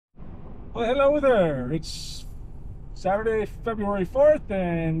Well, hello there. It's Saturday, February 4th,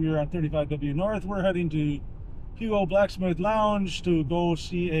 and we're on 35W North. We're heading to Hugo Blacksmith Lounge to go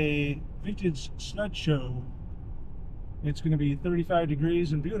see a vintage sled show. It's going to be 35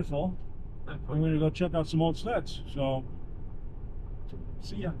 degrees and beautiful. We're going to go check out some old sleds. So,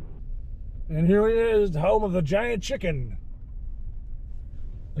 see ya. And here he is, the home of the giant chicken.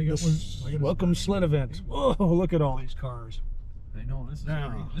 Welcome sled event. Oh, look at all these cars. I know, this is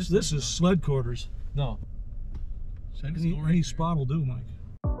Now, this is sled quarters. No. Any spot will do, Mike.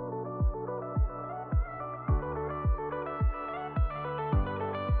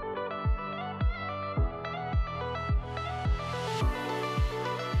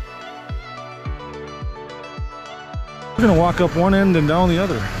 We're gonna walk up one end and down the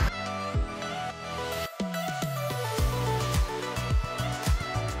other.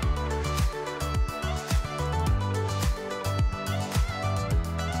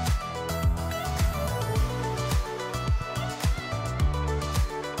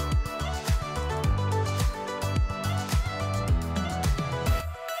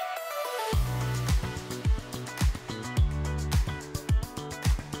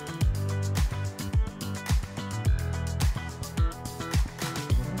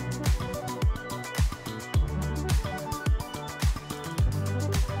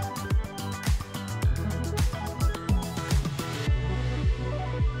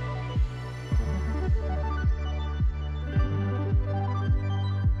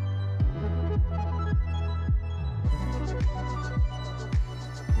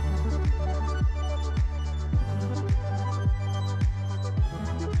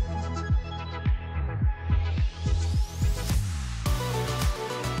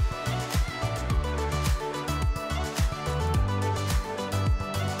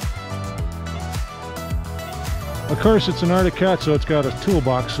 Of course, it's an Arctic Cat, so it's got a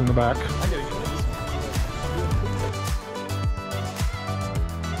toolbox in the back.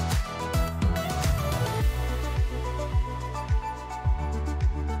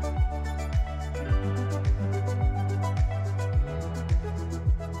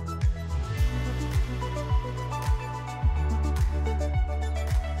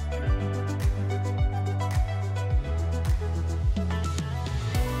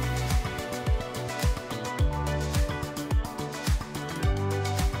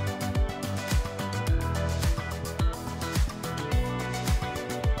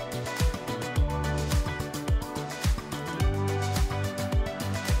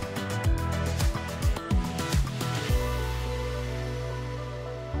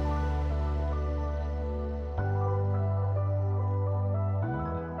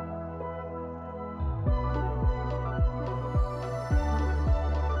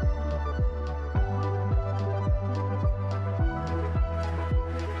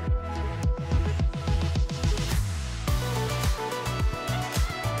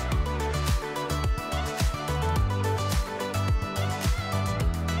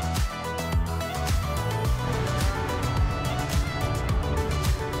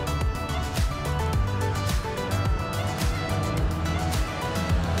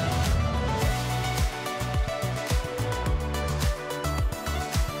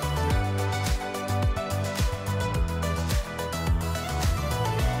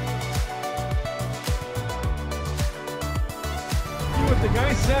 What the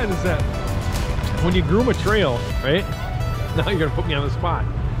guy said is that when you groom a trail, right? Now you're gonna put me on the spot.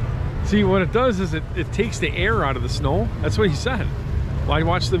 See, what it does is it takes the air out of the snow. That's what he said. Well, I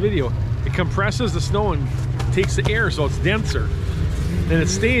watched the video. It compresses the snow and takes the air so it's denser. And it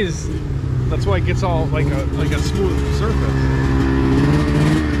stays, that's why it gets all like a smooth surface. You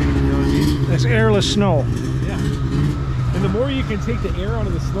know what I mean? That's airless snow. Yeah. And the more you can take the air out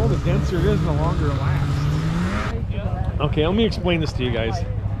of the snow, the denser it is and the longer it lasts. Okay, let me explain this to you guys.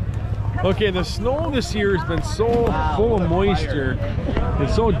 Okay, the snow this year has been so full of moisture,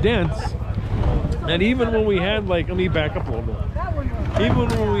 it's so dense, that even when we had like, let me back up a little bit. Even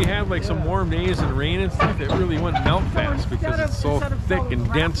when we had like some warm days and rain and stuff, it really wouldn't melt fast because it's so thick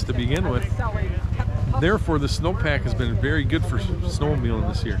and dense to begin with. Therefore, the snowpack has been very good for snowmobiling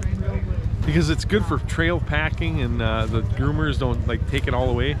this year. Because it's good for trail packing and the groomers don't like take it all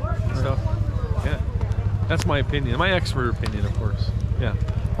away and stuff. Yeah. That's my opinion, my expert opinion, of course. Yeah.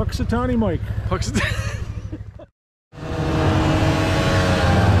 Puxatawny Mike. Puxatawny.